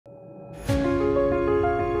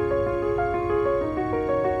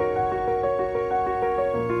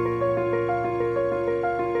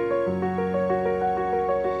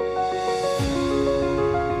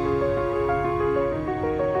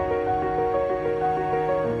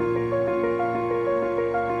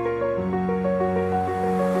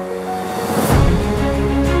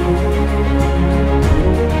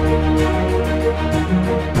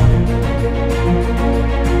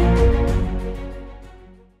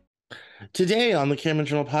Today on the Cameron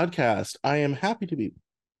Journal podcast, I am happy to be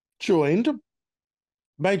joined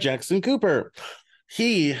by Jackson Cooper.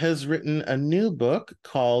 He has written a new book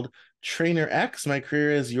called Trainer X, My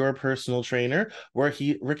Career as Your Personal Trainer, where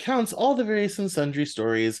he recounts all the various and sundry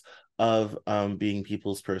stories of being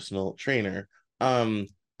people's personal trainer. Um,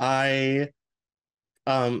 I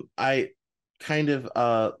I kind of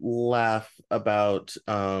laugh about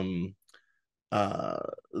uh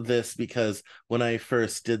this because when I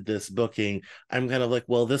first did this booking, I'm kind of like,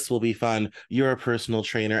 well, this will be fun. You're a personal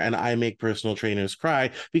trainer, and I make personal trainers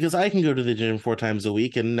cry because I can go to the gym 4 times a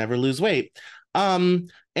week and never lose weight. Um,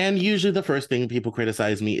 and usually the first thing people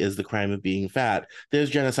criticize me is the crime of being fat. There's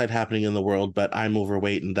genocide happening in the world, but I'm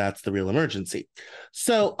overweight, and that's the real emergency.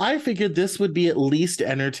 So I figured this would be at least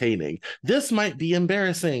entertaining. This might be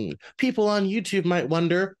embarrassing. People on YouTube might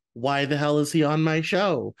wonder, why the hell is he on my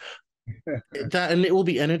show? That, and it will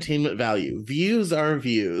be entertainment value. Views are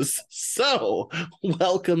views. So,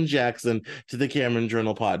 welcome, Jackson, to the Cameron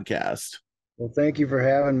Journal podcast. Well, thank you for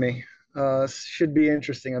having me. Should be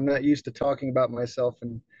interesting. I'm not used to talking about myself,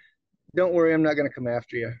 and don't worry, I'm not going to come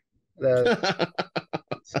after you. The,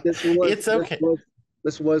 this was It's this okay. was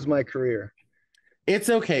this was my career. It's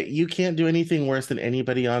okay. You can't do anything worse than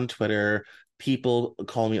anybody on Twitter. People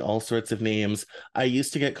call me all sorts of names. I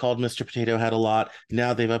used to get called Mr. Potato Head a lot.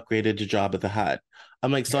 Now they've upgraded to Job at the Hut.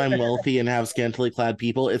 I'm like, so I'm wealthy and have scantily clad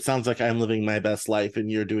people. It sounds like I'm living my best life,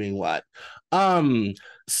 and you're doing what? Um,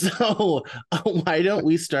 so why don't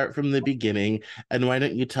we start from the beginning, and why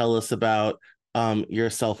don't you tell us about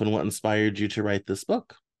yourself and what inspired you to write this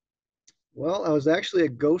book? Well, I was actually a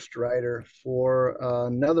ghostwriter for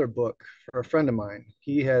another book for a friend of mine.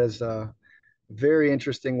 He has a very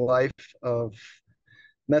interesting life of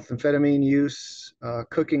methamphetamine use,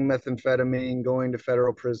 cooking methamphetamine, going to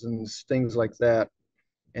federal prisons, things like that.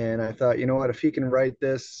 And I thought, you know what, if he can write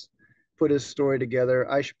this, put his story together,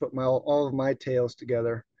 I should put all of my tales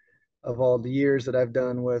together of all the years that I've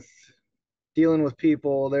done with dealing with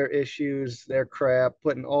people, their issues, their crap,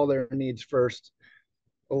 putting all their needs first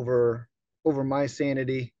over over my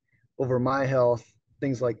sanity, over my health,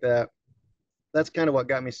 things like that. That's kind of what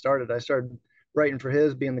got me started. I started writing for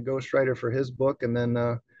his, being the ghostwriter for his book, and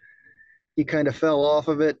then he kind of fell off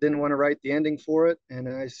of it, didn't want to write the ending for it. And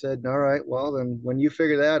I said, all right, well, then when you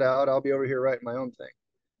figure that out, I'll be over here writing my own thing.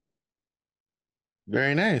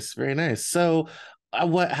 Very nice, very nice. So,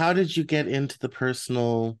 what? How did you get into the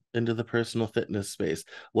personal fitness space?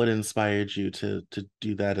 What inspired you to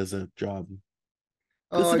do that as a job?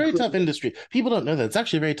 Because it's Oh, a I very quit. tough industry. People don't know that. It's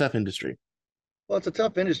actually a very tough industry. Well, it's a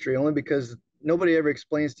tough industry only because nobody ever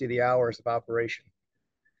explains to you the hours of operation.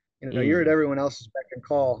 You're at Mm, everyone else's beck and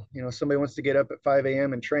call. Somebody wants to get up at 5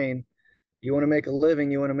 a.m. and train. You want to make a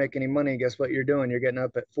living, you want to make any money. Guess what you're doing? You're getting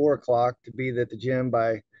up at 4 o'clock to be at the gym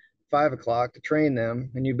by 5 o'clock to train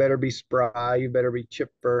them. And you better be spry, you better be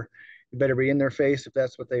chipper, you better be in their face if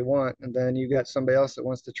that's what they want. And then you got somebody else that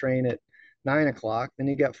wants to train at 9 o'clock. Then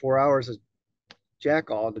you got 4 hours of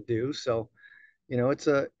jack all to do. So it's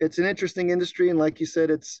an interesting industry, and like you said,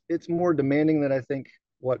 it's more demanding than I think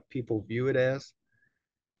what people view it as,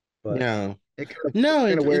 but yeah. it No,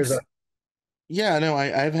 kind of wears it's out. yeah. No,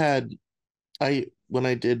 I've had I when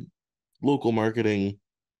I did local marketing,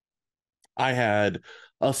 I had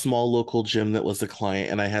a small local gym that was a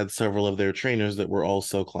client, and I had several of their trainers that were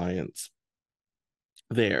also clients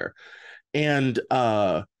there. And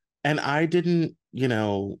I didn't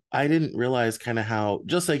realize kind of how,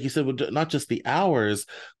 just like you said, not just the hours,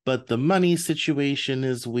 but the money situation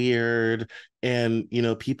is weird. And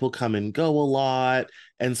people come and go a lot,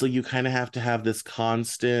 and so you kind of have to have this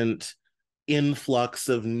constant influx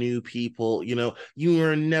of new people. You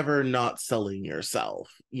are never not selling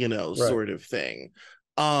yourself, Right. sort of thing.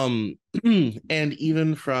 And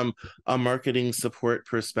even from a marketing support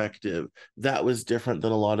perspective, that was different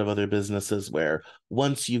than a lot of other businesses, where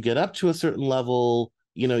once you get up to a certain level,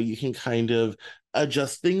 you can kind of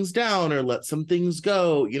adjust things down or let some things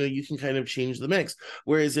go. You can kind of change the mix.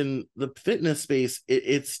 Whereas in the fitness space,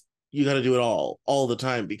 it's you got to do it all the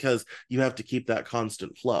time, because you have to keep that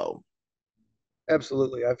constant flow.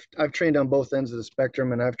 Absolutely. I've trained on both ends of the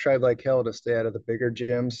spectrum, and I've tried like hell to stay out of the bigger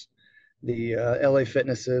gyms, the LA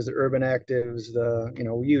Fitnesses, the Urban Actives, the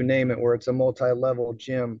you name it, where it's a multi-level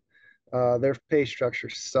gym. Their pay structure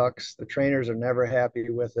sucks. The trainers are never happy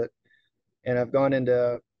with it, and I've gone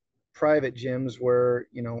into private gyms where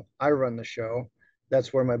I run the show.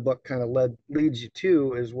 That's where my book kind of leads you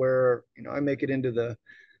to, is where I make it into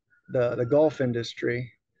the golf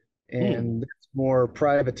industry, Hmm. and it's more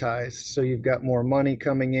privatized. So you've got more money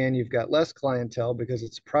coming in, you've got less clientele because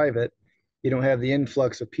it's private. You don't have the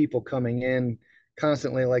influx of people coming in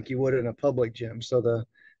constantly like you would in a public gym. So the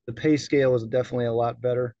pay scale was definitely a lot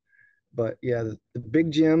better. But yeah, the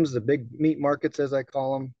big gyms, the big meat markets, as I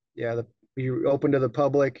call them, yeah, you're open to the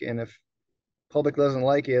public, and if public doesn't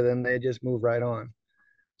like you, then they just move right on.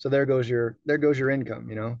 So there goes your income,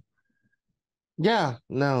 you know. Yeah,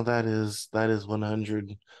 no, that is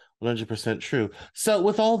 100% true. So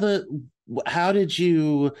with all the how did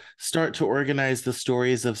you start to organize the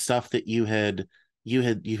stories of stuff that you had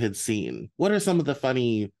seen? What are some of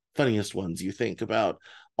the funniest ones you think about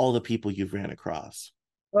all the people you've ran across?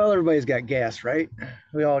 Well, everybody's got gas, right?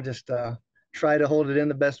 We all just try to hold it in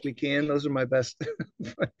the best we can. Those are my best,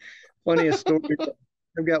 funniest stories.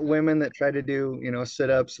 I've got women that try to do,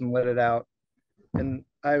 sit-ups and let it out. And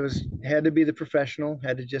I had to be the professional,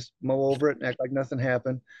 had to just mow over it and act like nothing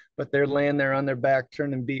happened. But they're laying there on their back,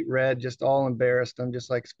 turning beet red, just all embarrassed. I'm just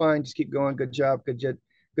like, it's fine, just keep going. Good job,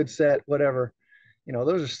 good set, whatever.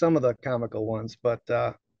 Those are some of the comical ones. But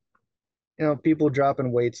people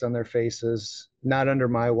dropping weights on their faces, not under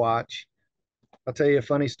my watch. I'll tell you a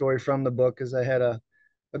funny story from the book is I had a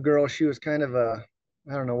girl, she was kind of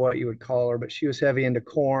I don't know what you would call her, but she was heavy into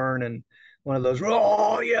corn and one of those,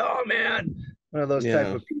 oh yeah, man, one of those type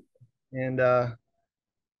Yeah. of people. And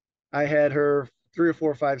I had her 3 or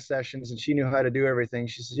 4 or 5 sessions and she knew how to do everything.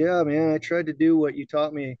 She says, yeah, man, I tried to do what you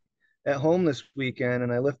taught me at home this weekend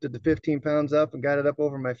and I lifted the 15 pounds up and got it up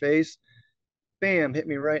over my face. Bam, hit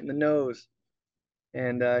me right in the nose.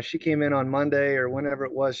 And she came in on Monday or whenever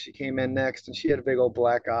it was, she came in next and she had a big old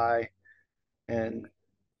black eye. And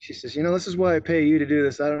she says, this is why I pay you to do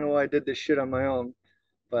this. I don't know why I did this shit on my own.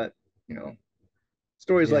 But, you know,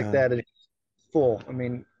 stories like Yeah. that are full. I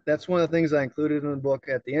mean, that's one of the things I included in the book.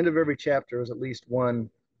 At the end of every chapter was at least one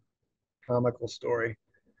comical story.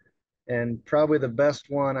 And probably the best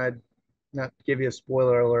one, I'd not give you a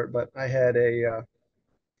spoiler alert, but I had a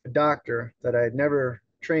doctor that I had never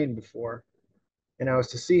trained before. And I was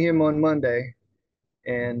to see him on Monday.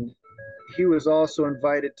 And he was also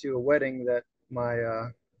invited to a wedding that my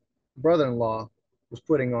brother-in-law was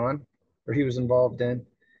putting on, or he was involved in.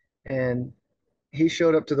 And he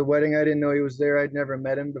showed up to the wedding. I didn't know he was there. I'd never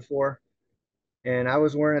met him before. And I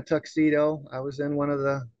was wearing a tuxedo. I was in one of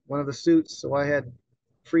the suits, so I had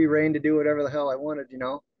free reign to do whatever the hell I wanted.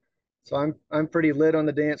 So I'm pretty lit on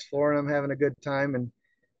the dance floor and I'm having a good time. And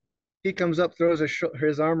he comes up, throws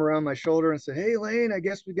his arm around my shoulder and said, "Hey, Lane, I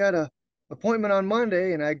guess we got a appointment on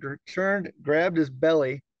Monday." And I turned, grabbed his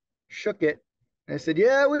belly, shook it, and I said,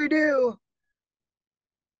 "Yeah, we do."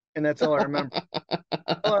 And that's all I remember.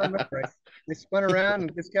 All I remember. I spun around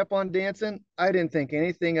and just kept on dancing. I didn't think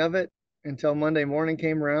anything of it until Monday morning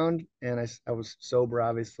came around, and I was sober,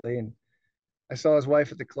 obviously. And I saw his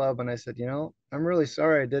wife at the club, and I said, I'm really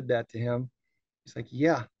sorry I did that to him. He's like,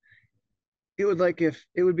 yeah. It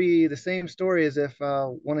would be the same story as if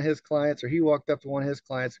one of his clients or he walked up to one of his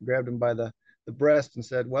clients and grabbed him by the breast and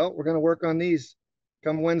said, well, we're going to work on these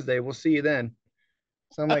come Wednesday. We'll see you then.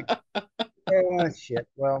 So I'm like, oh, shit.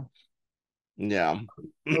 Well, Yeah.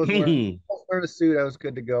 I was wearing a suit. I was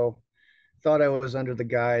good to go. Thought I was under the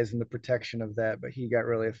guise and the protection of that, but he got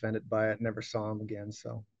really offended by it. Never saw him again.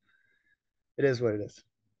 So it is what it is.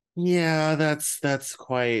 Yeah, that's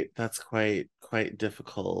quite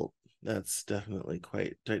difficult. That's definitely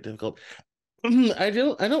quite difficult. I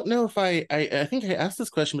don't know if I think I asked this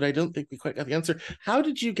question, but I don't think we quite got the answer. How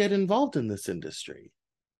did you get involved in this industry?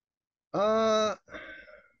 Uh,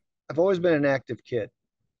 I've always been an active kid,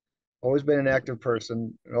 always been an active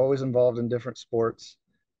person, always involved in different sports.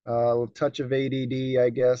 A touch of ADD, I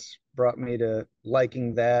guess, brought me to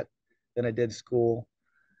liking that than I did school.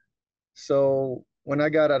 So when I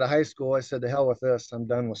got out of high school, I said, to hell with this. I'm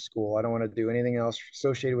done with school. I don't want to do anything else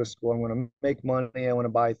associated with school. I want to make money. I want to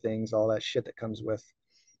buy things, all that shit that comes with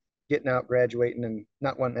getting out, graduating, and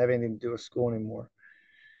not wanting to have anything to do with school anymore.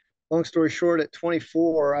 Long story short, at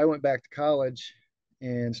 24, I went back to college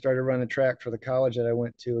and started running track for the college that I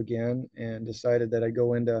went to again and decided that I'd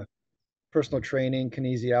go into personal training,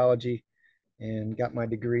 kinesiology, and got my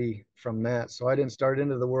degree from that. So I didn't start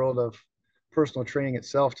into the world of personal training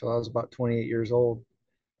itself till I was about 28 years old.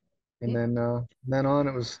 And then on,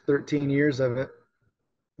 it was 13 years of it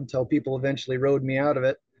until people eventually rode me out of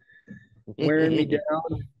it, wearing me down,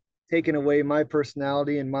 taking away my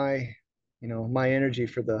personality and my energy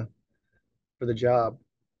for the job.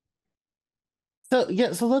 So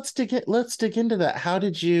yeah, so let's dig into that. How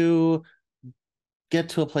did you get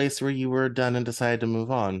to a place where you were done and decided to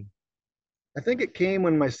move on? I think it came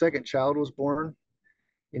when my second child was born.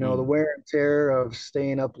 The Mm. wear and tear of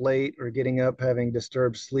staying up late or getting up, having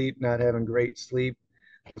disturbed sleep, not having great sleep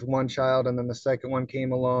with one child. And then the second one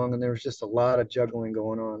came along, and there was just a lot of juggling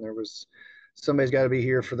going on. There was somebody's got to be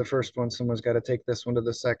here for the first one. Someone's got to take this one to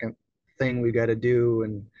the second thing we got to do.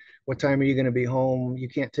 And what time are you going to be home? You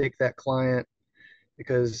can't take that client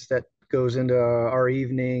because that goes into our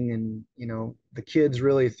evening. And, the kids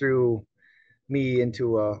really threw me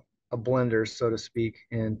into a blender, so to speak.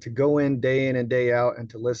 And to go in and day out and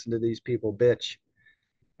to listen to these people bitch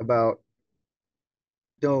about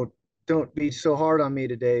don't don't be so hard on me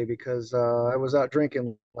today because I was out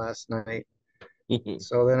drinking last night.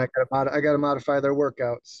 So then I got to modify their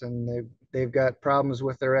workouts, and they've got problems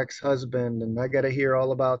with their ex-husband, and I got to hear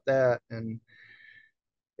all about that. And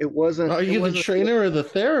Are it you the wasn't trainer or the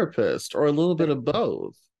therapist, or a little bit of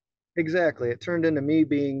both? exactly. It turned into me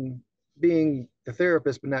being the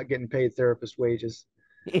therapist, but not getting paid therapist wages.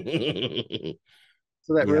 So Yeah.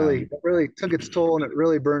 that really took its toll, and it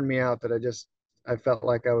really burned me out. That I felt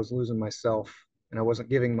like I was losing myself, and I wasn't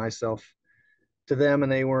giving myself to them,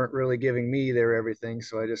 and they weren't really giving me their everything.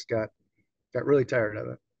 So I just got really tired of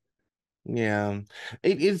it. Yeah.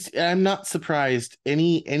 I'm not surprised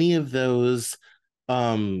any of those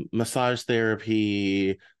massage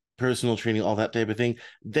therapy, personal training, all that type of thing,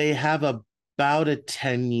 they have about a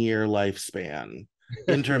 10-year lifespan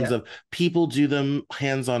in terms Yeah. of people do them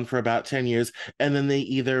hands-on for about 10 years, and then they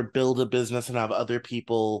either build a business and have other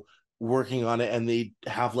people working on it, and they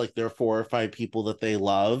have like their 4 or 5 people that they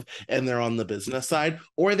love and they're on the business side,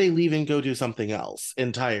 or they leave and go do something else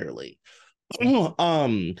entirely.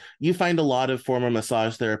 You find a lot of former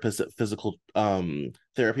massage therapists at physical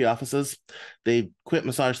therapy offices. They quit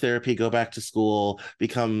massage therapy, go back to school,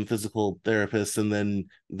 become physical therapists, and then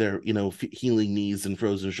they're, healing knees and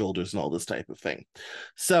frozen shoulders and all this type of thing.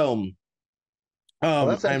 So, Well,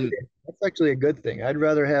 I'm that's actually a good thing. I'd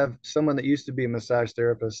rather have someone that used to be a massage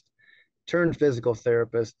therapist turn physical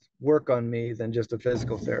therapist work on me than just a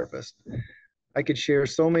physical therapist. I could share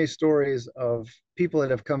so many stories of people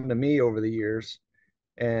that have come to me over the years,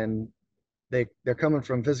 and they're coming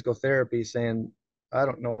from physical therapy saying, I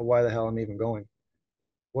don't know why the hell I'm even going.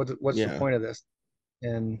 What's the yeah. point of this?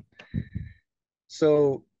 And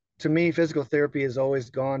so to me, physical therapy has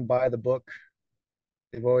always gone by the book.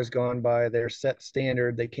 They've always gone by their set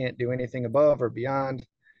standard. They can't do anything above or beyond.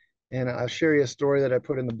 And I'll share you a story that I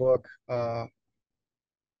put in the book.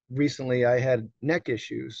 Recently, I had neck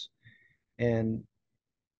issues, and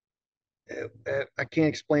I can't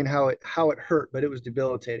explain how it hurt, but it was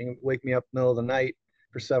debilitating. It would wake me up in the middle of the night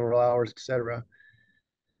for several hours, etc.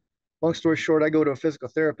 Long story short, I go to a physical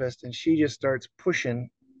therapist, and she just starts pushing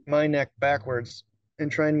my neck backwards and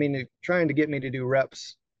trying to get me to do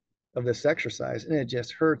reps of this exercise, and it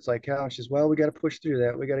just hurts like hell. And she's, well, we got to push through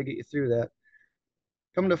that. We got to get you through that.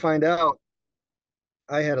 Come to find out,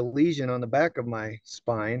 I had a lesion on the back of my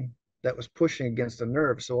spine that was pushing against the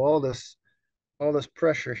nerve. So all this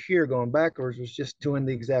pressure here going backwards was just doing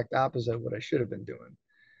the exact opposite of what I should have been doing.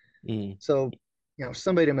 Mm. So,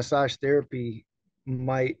 somebody in massage therapy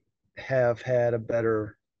might have had a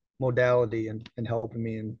better modality in helping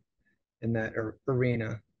me in that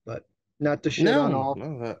arena, but not to shit on No, all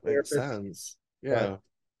no, that makes therapists, sense. but Yeah.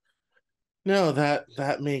 No,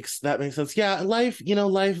 that makes sense. Yeah,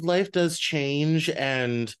 life does change,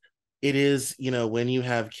 and it is, when you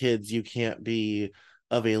have kids, you can't be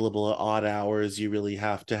available at odd hours. You really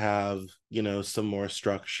have to have, some more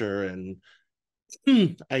structure, and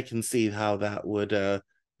I can see how that'd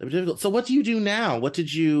be difficult. So what do you do now? What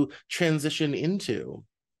did you transition into?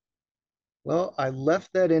 well, I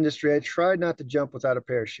left that industry. I tried not to jump without a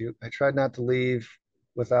parachute. I tried not to leave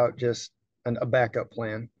without just a backup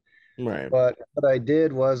plan. Right. But what I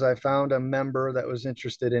did was I found a member that was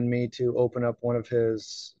interested in me to open up one of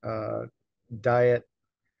his diet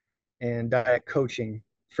and diet coaching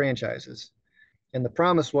franchises. And the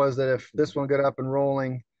promise was that if this one got up and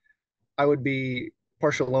rolling, I would be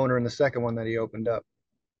partial owner in the second one that he opened up.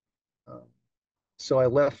 Um, so I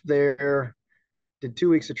left there, did 2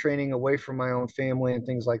 weeks of training away from my own family and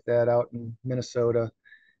things like that out in Minnesota,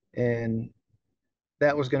 and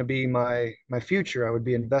that was going to be my future. I would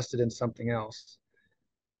be invested in something else,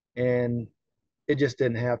 and it just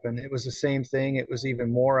didn't happen. It was the same thing. It was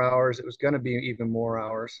even more hours. It was going to be even more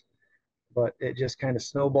hours, but it just kind of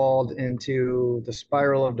snowballed into the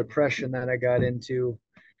spiral of depression that I got into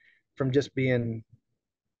from just being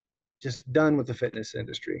just done with the fitness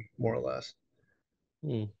industry, more or less.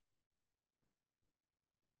 Hmm.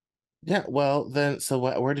 Yeah, well then, so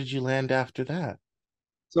where did you land after that?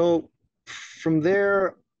 So from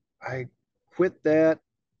there, I quit that,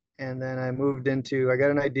 and then I got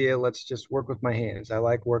an idea. Let's just work with my hands. I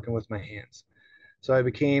like working with my hands. So I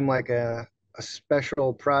became like a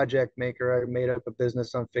special project maker. I made up a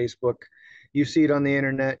business on Facebook. You see it on the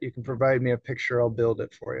internet, you can provide me a picture, I'll build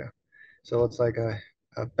it for you. So it's like a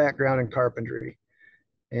background in carpentry,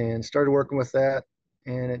 and started working with that.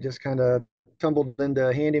 And it just kind of tumbled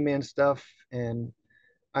into handyman stuff. And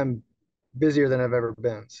I'm busier than I've ever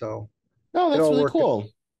been. So Oh, it that's all really worked. cool.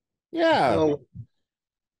 It Yeah. all,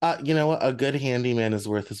 You know what? A good handyman is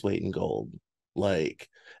worth his weight in gold. Like,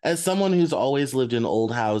 as someone who's always lived in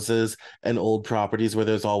old houses and old properties where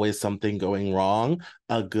there's always something going wrong,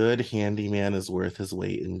 a good handyman is worth his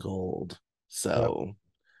weight in gold. yep. So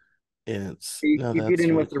it's You, no, you get that's in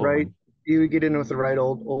really with the right, cool. you get in with the right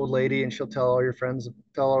old lady, and she'll tell all her friends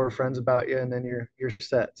about you, and then you're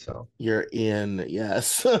set. So You're in,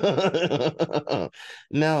 yes. No,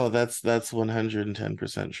 that's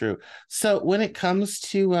 110% true. So when it comes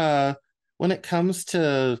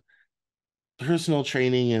to personal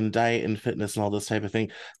training and diet and fitness and all this type of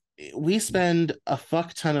thing, we spend a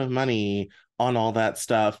fuck ton of money on all that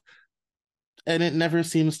stuff and it never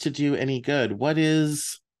seems to do any good.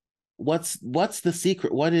 What's the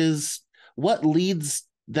secret? What leads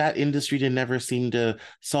that industry to never seem to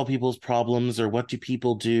solve people's problems, or what do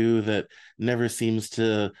people do that never seems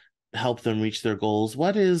to help them reach their goals?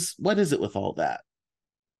 What is it with all that?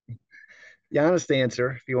 the honest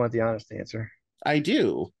answer, if you want the honest answer, I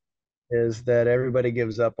do. is that everybody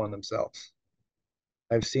gives up on themselves.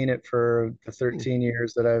 I've seen it for the 13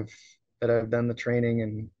 years that I've done the training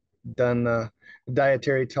and done the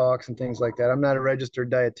dietary talks and things like that. I'm not a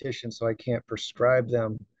registered dietitian, so I can't prescribe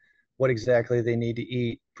them what exactly they need to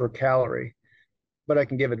eat per calorie, but I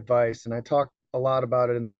can give advice. And I talk a lot about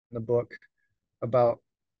it in the book about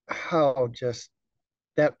how just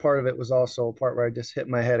that part of it was also a part where I just hit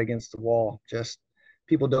my head against the wall. Just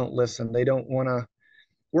people don't listen. They don't want to.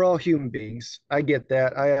 We're all human beings. I get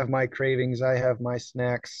that. I have my cravings. I have my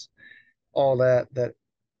snacks, all that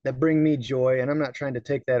bring me joy, and I'm not trying to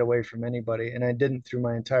take that away from anybody, and I didn't through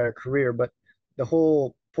my entire career. But the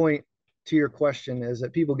whole point to your question is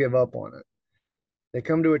that people give up on it. They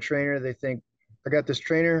come to a trainer, they think, I got this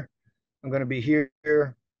trainer, I'm going to be here,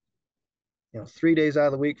 3 days out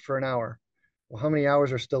of the week for an hour. Well, how many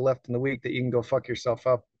hours are still left in the week that you can go fuck yourself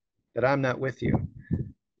up, that I'm not with you?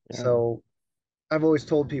 Yeah. So I've always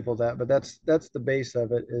told people that, but that's the base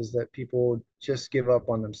of it, is that people just give up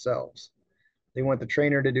on themselves. They want the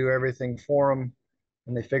trainer to do everything for them,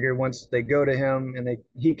 and they figure once they go to him and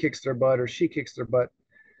he kicks their butt or she kicks their butt,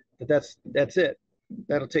 that's it.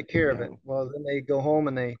 That'll take care of it. Yeah. Well, then they go home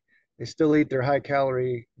and they still eat their high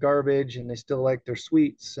calorie garbage, and they still like their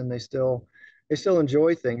sweets, and they still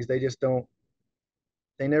enjoy things.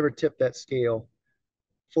 They never tip that scale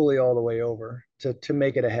fully all the way over to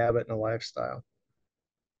make it a habit and a lifestyle.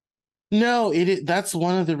 No, that's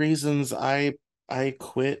one of the reasons I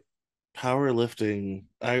quit powerlifting.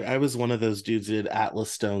 I was one of those dudes who did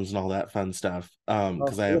Atlas stones and all that fun stuff. Oh,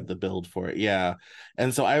 Because I have cool. the build for it. Yeah.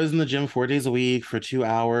 And so I was in the gym 4 days a week for 2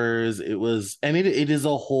 hours. It is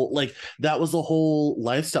a whole, like, that was a whole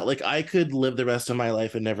lifestyle. Like, I could live the rest of my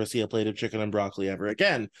life and never see a plate of chicken and broccoli ever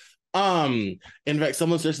again. Um, in fact,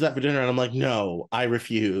 someone suggested that for dinner, and I'm like, no, I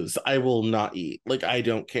refuse. I will not eat. Like, I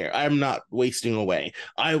don't care. I'm not wasting away.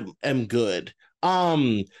 I am good.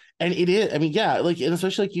 Um, and it is, I mean, yeah, like, and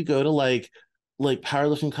especially like you go to like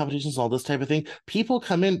powerlifting competitions, all this type of thing. People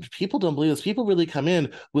come in, people don't believe this. People really come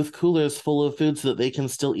in with coolers full of food so that they can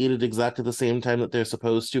still eat at exactly the same time that they're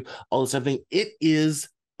supposed to. All this type of thing. It is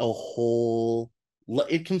a whole,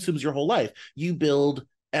 it consumes your whole life. You build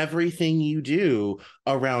everything you do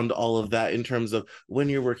around all of that in terms of when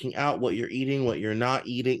you're working out, what you're eating, what you're not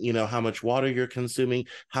eating, how much water you're consuming,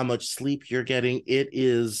 how much sleep you're getting. It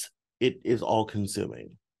is all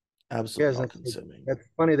consuming, absolutely Yes, all that's consuming. that's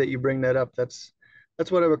funny that you bring that up. That's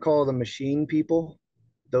what I would call the machine people.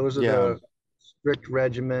 Those are Yeah. the strict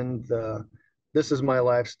regimen, the this is my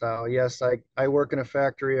lifestyle. Yes, I work in a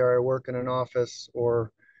factory, or I work in an office,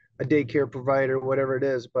 or a daycare provider, whatever it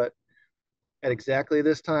is, but at exactly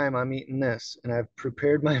this time I'm eating this, and I've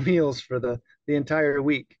prepared my meals for the entire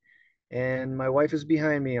week. And my wife is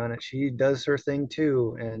behind me on it. She does her thing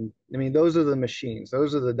too. And I mean, those are the machines.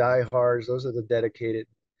 Those are the diehards. Those are the dedicated.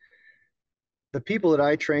 The people that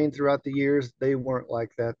I trained throughout the years, they weren't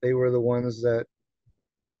like that. They were the ones that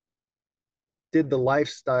did the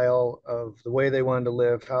lifestyle of the way they wanted to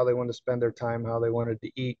live, how they wanted to spend their time, how they wanted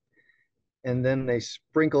to eat. And then they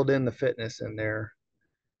sprinkled in the fitness in there.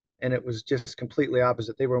 And it was just completely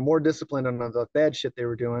opposite. They were more disciplined on the bad shit they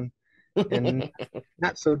were doing, and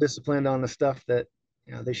not so disciplined on the stuff that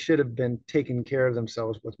they should have been taking care of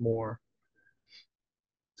themselves with more.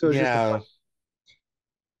 So it's just a Yeah. fun.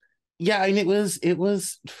 Yeah, and it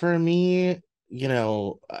was for me, I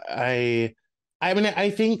mean, I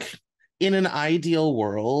think in an ideal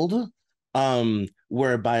world,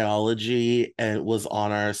 where biology and was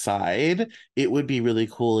on our side, it would be really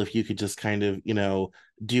cool if you could just kind of,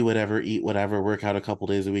 do whatever, eat whatever, work out a couple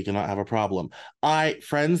days a week and not have a problem. I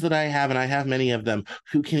friends that I have, and I have many of them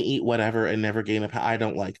who can eat whatever and never gain a pound. I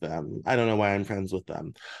don't like them. I don't know why I'm friends with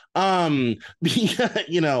them. Because,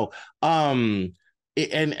 and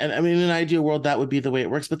I mean, in an ideal world, that would be the way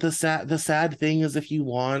it works. But the sad thing is, if you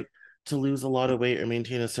want to lose a lot of weight or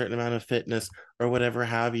maintain a certain amount of fitness or whatever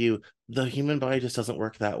have you, the human body just doesn't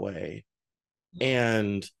work that way.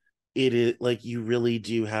 And it is like you really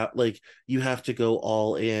do have like you have to go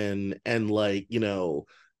all in and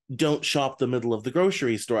don't shop the middle of the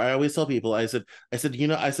grocery store. I always tell people, I said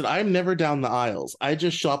I'm never down the aisles. I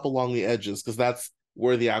just shop along the edges because that's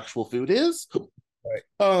where the actual food is. Right.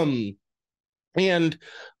 Um and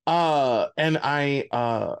I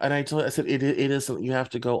told I said it is something you have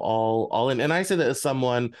to go all in. And I said that as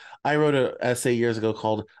someone, I wrote an essay years ago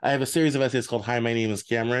called, I have a series of essays called Hi, My Name is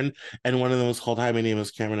Cameron, and one of them was called Hi, My Name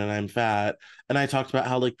is Cameron and I'm Fat. And I talked about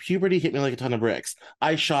how like puberty hit me like a ton of bricks.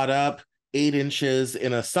 I shot up 8 inches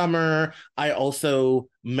in a summer. I also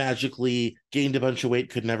magically gained a bunch of weight,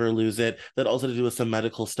 could never lose it. That also to do with some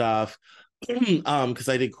medical stuff. Because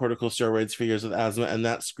I did corticosteroids for years with asthma, and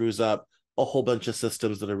that screws up a whole bunch of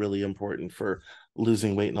systems that are really important for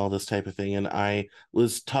losing weight and all this type of thing. And I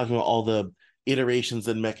was talking about all the iterations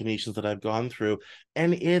and machinations that I've gone through.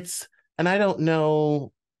 And and I don't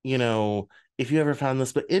know, if you ever found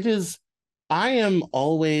this, but I am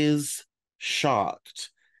always shocked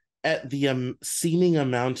at the seeming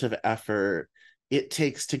amount of effort it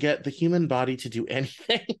takes to get the human body to do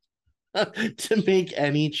anything. To make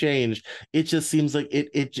any change. It just seems like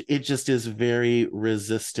it just is very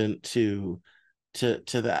resistant to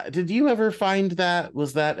that. Did you ever find that?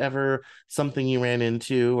 Was that ever something you ran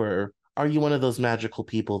into, or are you one of those magical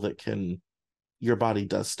people that can your body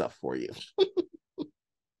does stuff for you?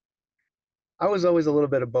 I was always a little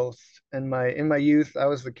bit of both. In my youth, I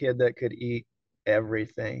was the kid that could eat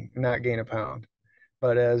everything, not gain a pound.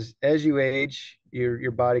 But as you age,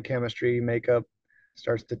 your body chemistry makeup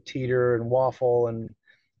starts to teeter and waffle and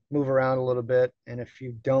move around a little bit. And if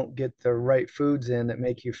you don't get the right foods in that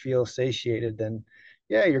make you feel satiated, then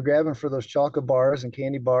yeah, you're grabbing for those chocolate bars and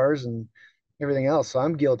candy bars and everything else. So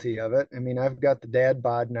I'm guilty of it. I mean, I've got the dad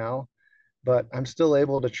bod now, but I'm still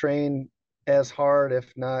able to train as hard,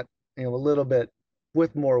 if not, a little bit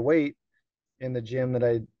with more weight in the gym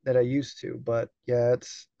that I used to. But yeah,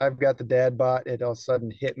 it's I've got the dad bod. It all of a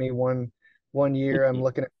sudden hit me one year. I'm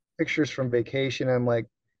looking at pictures from vacation. I'm like,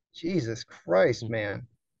 Jesus Christ, man.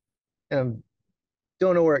 And I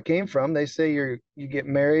don't know where it came from. They say you get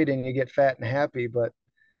married and you get fat and happy, but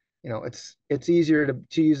it's easier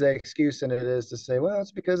to use that excuse than it is to say, well,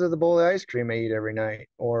 it's because of the bowl of ice cream I eat every night,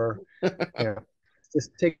 or you know,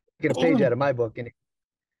 just taking a page out of my book. And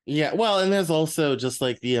Yeah, well, and there's also just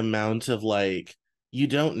like the amount of like you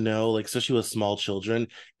don't know, like especially with small children,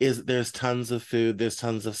 is there's tons of food, there's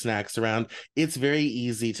tons of snacks around. It's very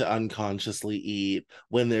easy to unconsciously eat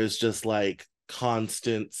when there's just like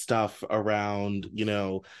constant stuff around,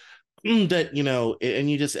 that, and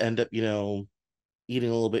you just end up, eating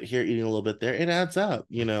a little bit here, eating a little bit there. It adds up,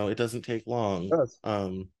 it doesn't take long. it does.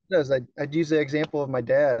 It does. I'd use the example of my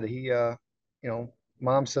dad.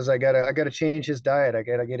 Mom says I gotta change his diet. I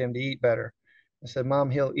gotta get him to eat better. I said, Mom,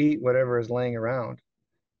 he'll eat whatever is laying around.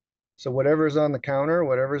 So whatever's on the counter,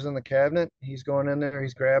 whatever's in the cabinet, he's going in there,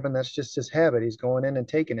 he's grabbing. That's just his habit. He's going in and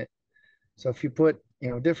taking it. So if you put,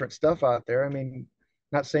 different stuff out there, I mean,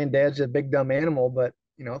 not saying dad's a big dumb animal, but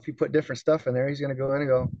if you put different stuff in there, he's gonna go in and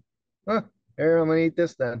go, huh, here, I'm gonna eat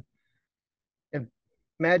this then. And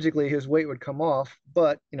magically his weight would come off.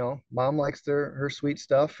 But, mom likes her sweet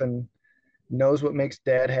stuff and knows what makes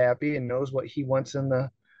dad happy and knows what he wants in the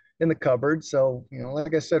cupboard. So,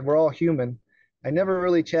 like I said, we're all human. I never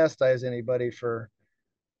really chastise anybody for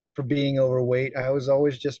being overweight. I was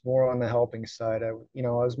always just more on the helping side. I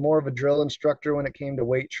was more of a drill instructor when it came to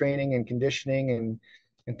weight training and conditioning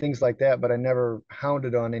and things like that, but I never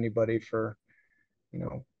hounded on anybody for, you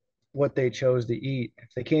know, what they chose to eat. If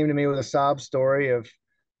they came to me with a sob story of,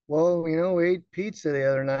 well, we ate pizza the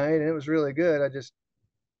other night and it was really good, I just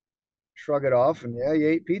shrug it off and yeah, you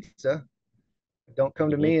ate pizza. Don't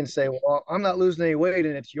come to me and say, well, I'm not losing any weight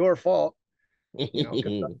and it's your fault,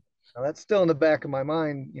 because that's still in the back of my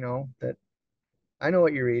mind, that I know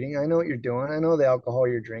what you're eating. I know what you're doing. I know the alcohol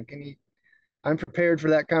you're drinking. I'm prepared for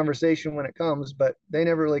that conversation when it comes, but they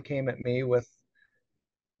never really came at me with,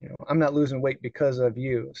 I'm not losing weight because of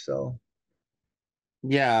you. So,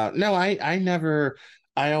 Yeah, no, I never,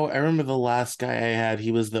 I remember the last guy I had,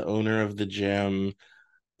 he was the owner of the gym.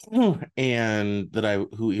 and that I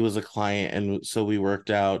who he was a client, and so we worked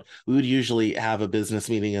out. We would usually have a business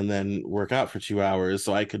meeting and then work out for 2 hours,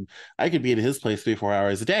 so I could be at his place 3 4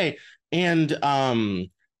 hours a day. And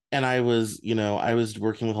I was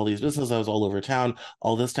working with all these businesses. I was all over town,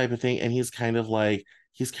 all this type of thing. And he's kind of like,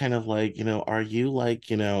 are you like,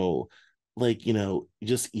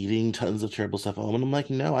 just eating tons of terrible stuff at home? And I'm like,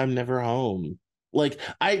 no, I'm never home. Like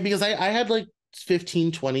because I had like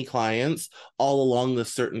 15 20 clients all along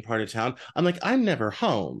this certain part of town. I'm like, I'm never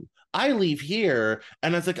home. I leave here,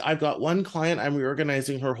 and it's like I've got one client, I'm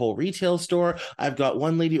reorganizing her whole retail store. I've got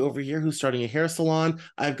one lady over here who's starting a hair salon.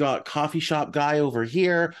 I've got coffee shop guy over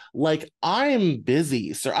here. Like, I'm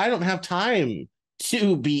busy, sir. I don't have time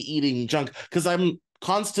to be eating junk because I'm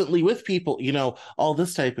constantly with people, all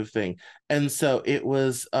this type of thing. And so it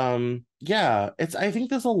was yeah, I think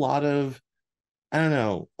there's a lot of, I don't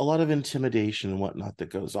know, a lot of intimidation and whatnot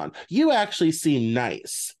that goes on. You actually seem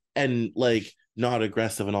nice and like not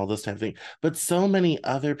aggressive and all this type of thing, but so many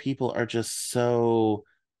other people are just so.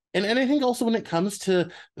 And I think also when it comes to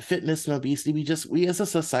fitness and obesity, we as a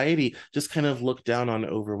society just kind of look down on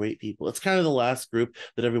overweight people. It's kind of the last group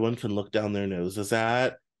that everyone can look down their noses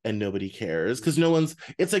at, and nobody cares because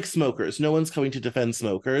it's like smokers. No one's coming to defend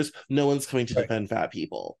smokers. No one's coming to Right, defend fat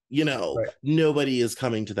people. right. Nobody is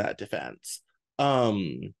coming to that defense.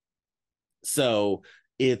 um so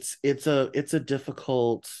it's a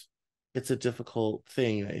difficult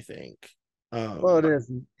thing, I think. Well, it um is.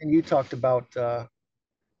 And you talked about,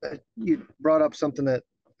 you brought up something that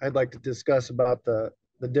I'd like to discuss about the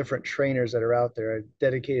different trainers that are out there. I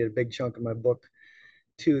dedicated a big chunk of my book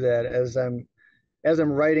to that. As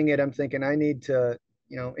I'm writing it, I'm thinking I need to,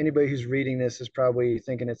 anybody who's reading this is probably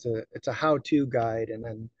thinking it's a how-to guide, and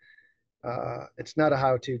then it's not a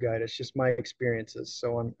how-to guide. It's just my experiences.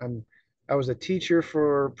 So I was a teacher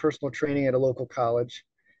for personal training at a local college,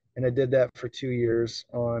 and I did that for 2 years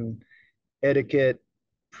on etiquette,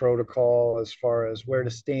 protocol as far as where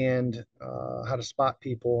to stand, how to spot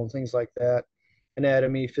people, and things like that.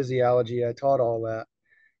 Anatomy, physiology. I taught all that,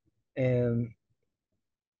 and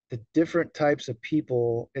the different types of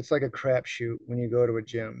people. It's like a crapshoot when you go to a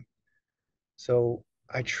gym. So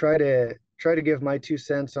I try to give my 2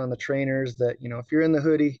 cents on the trainers that, if you're in the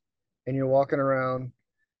hoodie and you're walking around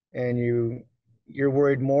and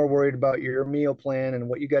you're more worried about your meal plan and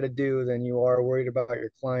what you got to do than you are worried about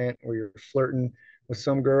your client, or you're flirting with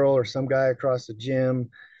some girl or some guy across the gym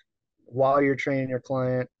while you're training your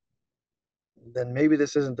client, then maybe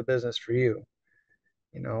this isn't the business for you.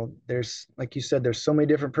 There's, like you said, there's so many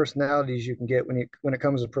different personalities you can get when it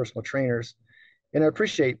comes to personal trainers. And I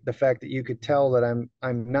appreciate the fact that you could tell that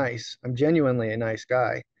I'm nice. I'm genuinely a nice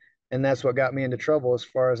guy. And that's what got me into trouble as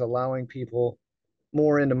far as allowing people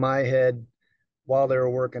more into my head while they were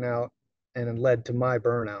working out, and it led to my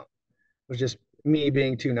burnout. It was just me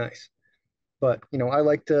being too nice. But I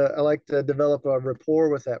like to develop a rapport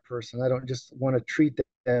with that person. I don't just want to treat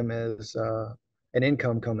them as an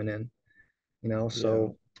income coming in. yeah.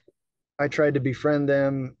 So I tried to befriend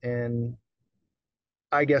them, and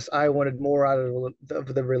I guess I wanted more out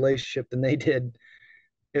of the relationship than they did.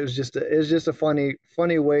 It was just a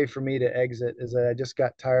funny way for me to exit, is that I just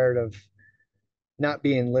got tired of not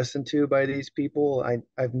being listened to by these people.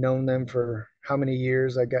 I've known them for how many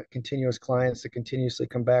years. I got continuous clients that continuously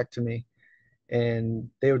come back to me, and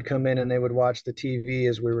they would come in and they would watch the TV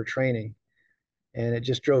as we were training, and it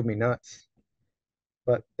just drove me nuts.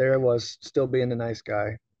 But there I was, still being the nice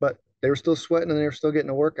guy, but they were still sweating and they were still getting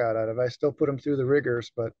a workout out of it. I still put them through the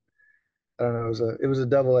rigors, but I don't know. It was a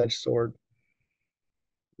double-edged sword.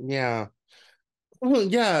 Yeah. Well,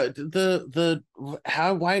 yeah, the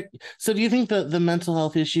how why so do you think the mental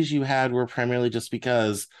health issues you had were primarily just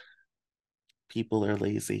because people are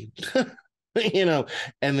lazy? you know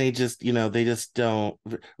and they just don't.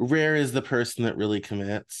 Rare is the person that really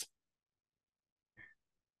commits.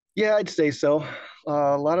 Yeah, I'd say so.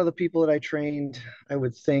 A lot of the people that I trained, I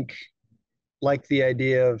would think, liked the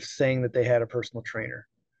idea of saying that they had a personal trainer.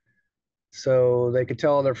 So they could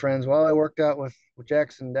tell all their friends, well, I worked out with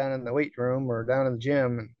Jackson down in the weight room or down in the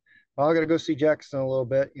gym. And, well, I got to go see Jackson a little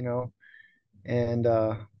bit. And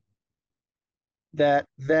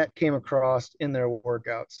that came across in their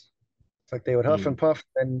workouts. It's like they would huff and Mm, puff,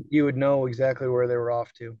 and you would know exactly where they were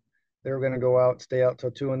off to. They were going to go out, stay out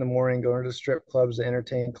till 2 in the morning, go into the strip clubs to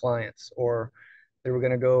entertain clients, or they were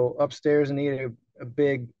going to go upstairs and eat a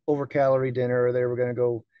big over-calorie dinner, or they were going to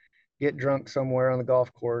go get drunk somewhere on the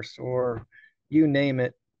golf course, or you name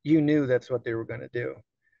it. You knew that's what they were going to do.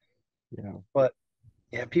 yeah. But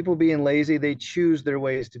yeah, people being lazy, they choose their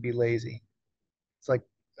ways to be lazy. It's like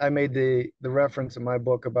I made the reference in my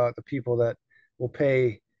book about the people that will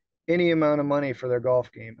pay. any amount of money for their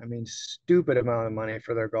golf game. I mean, stupid amount of money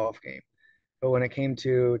for their golf game. But when it came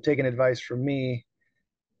to taking advice from me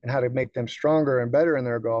and how to make them stronger and better in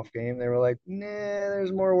their golf game, they were like, nah,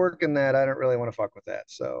 there's more work in that. I don't really want to fuck with that.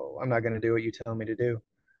 So I'm not going to do what you tell me to do.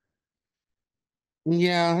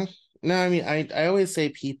 Yeah. No, I mean, I always say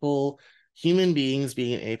people, human beings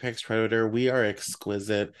being an apex predator, we are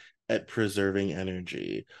exquisite at preserving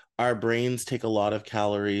energy. Our brains take a lot of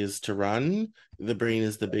calories to run. The brain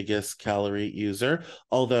is the biggest calorie user,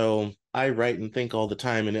 although I write and think all the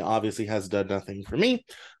time, and it obviously has done nothing for me.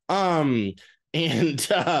 Um, and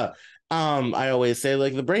I always say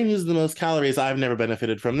like the brain uses the most calories. I've never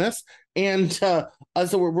benefited from this. And so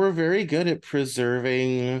we're very good at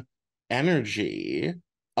preserving energy.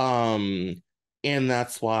 Um, and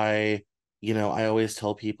that's why, I always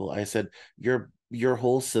tell people, I said, your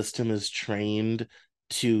whole system is trained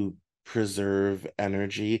to preserve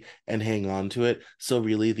energy and hang on to it. So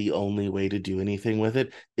really the only way to do anything with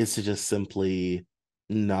it is to just simply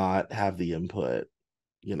not have the input,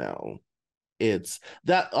 you know. It's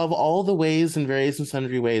that of all the ways and various and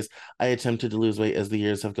sundry ways I attempted to lose weight as the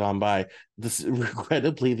years have gone by, this is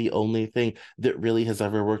regrettably the only thing that really has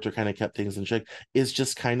ever worked or kind of kept things in check is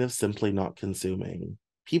just kind of simply not consuming.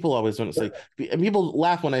 People always want to say, and people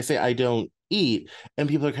laugh when I say I don't eat, and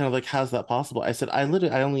people are kind of like, "How's that possible?" I said, I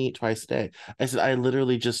only eat twice a day." I said, "I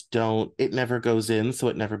literally just don't. It never goes in, so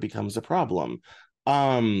it never becomes a problem."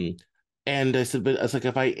 Um, and I said, but it's like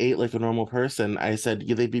if I ate like a normal person, I said,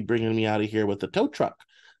 yeah, they'd be bringing me out of here with a tow truck.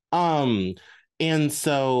 Um, and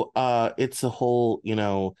so it's a whole,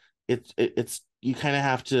 it's you kind of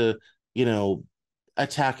have to, you know,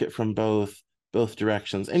 attack it from both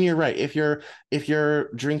directions. And you're right. If you're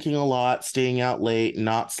drinking a lot, staying out late,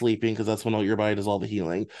 not sleeping, because that's when all your body does all the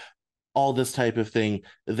healing, all this type of thing,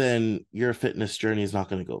 then your fitness journey is not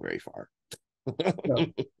going to go very far. No,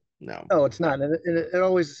 No, no, it's not. And it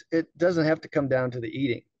always, it doesn't have to come down to the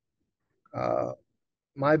eating. Uh,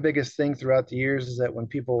 my biggest thing throughout the years is that when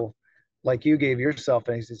people like you gave yourself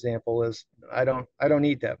an example is I don't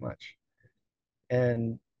eat that much.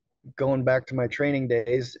 And going back to my training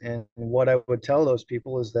days and what I would tell those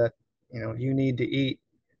people is that, you need to eat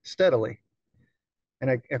steadily.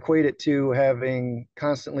 And I equate it to having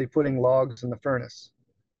constantly putting logs in the furnace.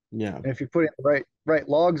 yeah, And if you put right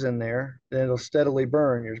logs in there, then it'll steadily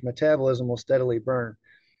burn. Your metabolism will steadily burn.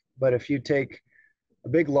 But if you take a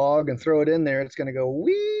big log and throw it in there, it's going to go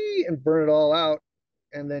wee and burn it all out,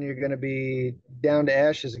 and then you're going to be down to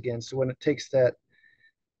ashes again. So when it takes that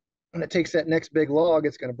next big log,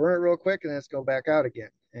 it's going to burn it real quick, and then it's go back out again.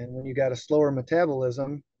 And when you got a slower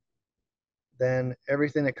metabolism, then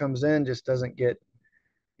everything that comes in just doesn't get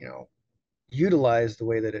you know utilized the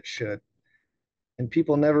way that it should. And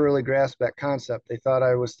people never really grasped that concept. They thought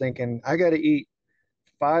I was thinking I got to eat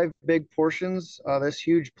five big portions of this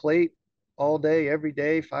huge plate all day, every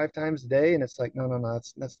day, 5 times a day. And it's like, no, no, no,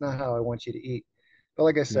 that's not how I want you to eat. But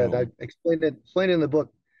like I said, I no. explained in the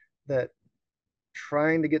book that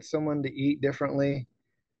trying to get someone to eat differently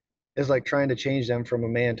is like trying to change them from a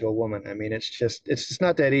man to a woman. I mean, it's just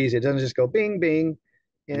not that easy. It doesn't just go bing, bing.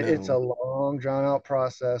 It's a No. long, drawn out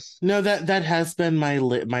process. No, that has been my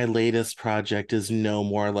latest project is no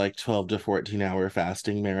more like 12 to 14-hour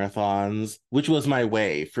fasting marathons, which was my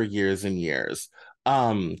way for years and years.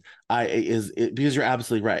 Um, because you're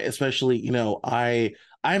absolutely right, especially,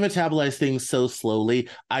 I metabolize things so slowly.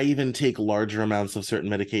 I even take larger amounts of certain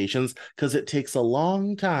medications because it takes a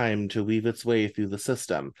long time to weave its way through the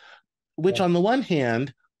system, which Yeah. on the one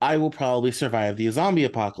hand, I will probably survive the zombie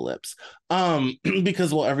apocalypse.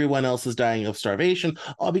 Because while everyone else is dying of starvation,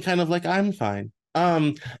 I'll be kind of like, I'm fine.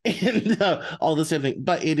 And all this same thing.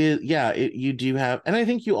 But it is, yeah, you do have, and I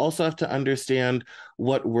think you also have to understand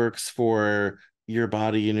what works for your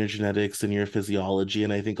body and your genetics and your physiology.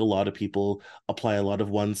 And I think a lot of people apply a lot of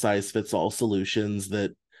one size fits all solutions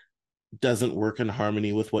that doesn't work in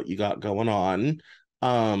harmony with what you got going on.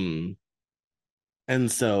 Um,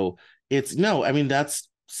 and so it's no, I mean, that's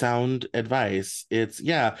sound advice.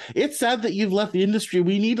 Yeah, it's sad that you've left the industry.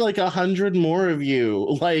 We need like 100 more of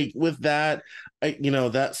you, like with that,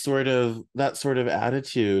 that sort of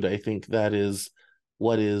attitude. I think that is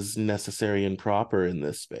what is necessary and proper in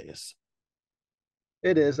this space.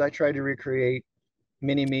 It is. I tried to recreate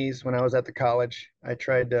mini me's when I was at the college. I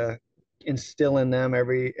tried to instill in them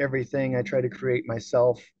everything I tried to create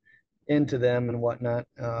myself into them and whatnot.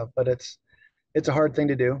 But it's a hard thing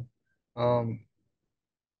to do. Um,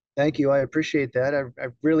 thank you. I appreciate that. I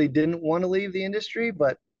really didn't want to leave the industry,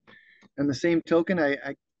 but in the same token, I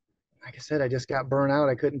like I said, I just got burnt out.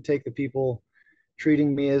 I couldn't take the people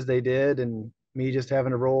treating me as they did, and me just having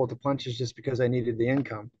to roll with the punches just because I needed the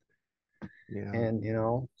income. Yeah. And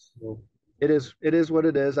so it is what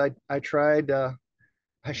it is. I tried.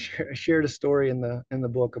 I shared a story in the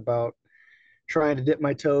book about trying to dip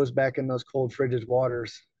my toes back in those cold frigid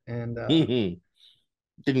waters, and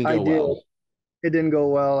Didn't I go did. well. It didn't go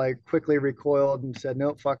well. I quickly recoiled and said,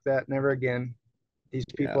 "Nope, fuck that, never again." These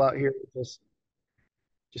Yeah. people out here, just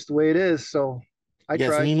the way it is. So I Yes.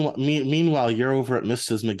 tried. Meanwhile, you're over at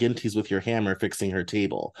Mrs. McGinty's with your hammer fixing her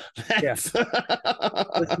table. Yeah, That's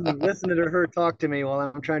listening to her talk to me while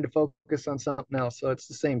I'm trying to focus on something else. So it's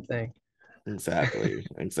the same thing. exactly,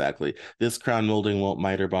 exactly. This crown molding won't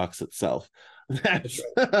miter box itself. That's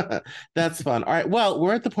That's right. that's fun. All right. Well,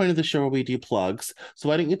 we're at the point of the show where we do plugs. So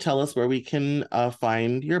why don't you tell us where we can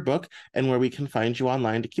find your book and where we can find you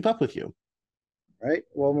online to keep up with you? Right.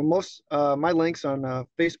 Well, most my links on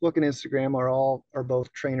Facebook and Instagram are both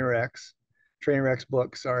Trainer X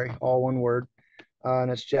book. Sorry, all one word. And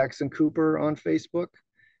it's Jackson Cooper on Facebook.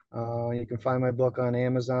 You can find my book on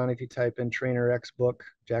Amazon if you type in Trainer X book,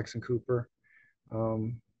 Jackson Cooper.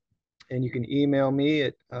 Um, and you can email me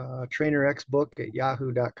at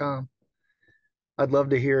trainerxbook@yahoo.com. I'd love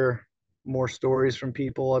to hear more stories from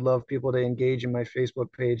people. I'd love people to engage in my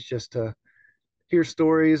Facebook page just to hear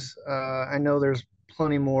stories. I know there's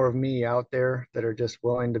plenty more of me out there that are just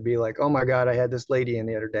willing to be like, oh my God, I had this lady in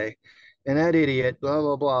the other day and that idiot, blah,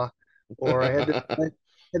 blah, blah. Or I had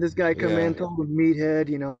this guy come Yeah. in, told him meathead,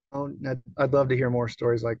 I'd love to hear more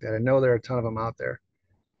stories like that. I know there are a ton of them out there,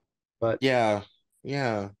 but Yeah.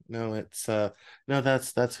 Yeah. No, it's no,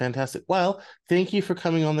 that's fantastic. Well, thank you for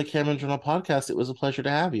coming on the Cameron Journal podcast. It was a pleasure to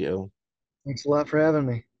have you. thanks a lot for having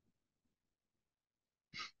me.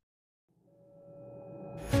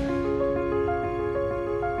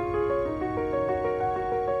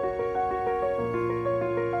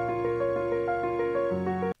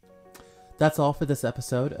 That's all for this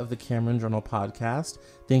episode of the Cameron Journal podcast.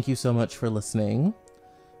 Thank you so much for listening.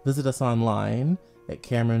 Visit us online at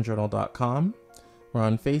CameronJournal.com. We're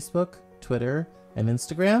on Facebook, Twitter, and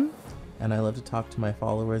Instagram, and I love to talk to my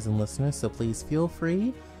followers and listeners, so please feel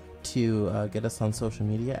free to get us on social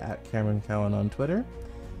media at Cameron Cowan on Twitter,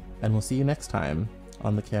 and we'll see you next time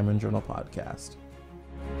on the Cameron Journal podcast.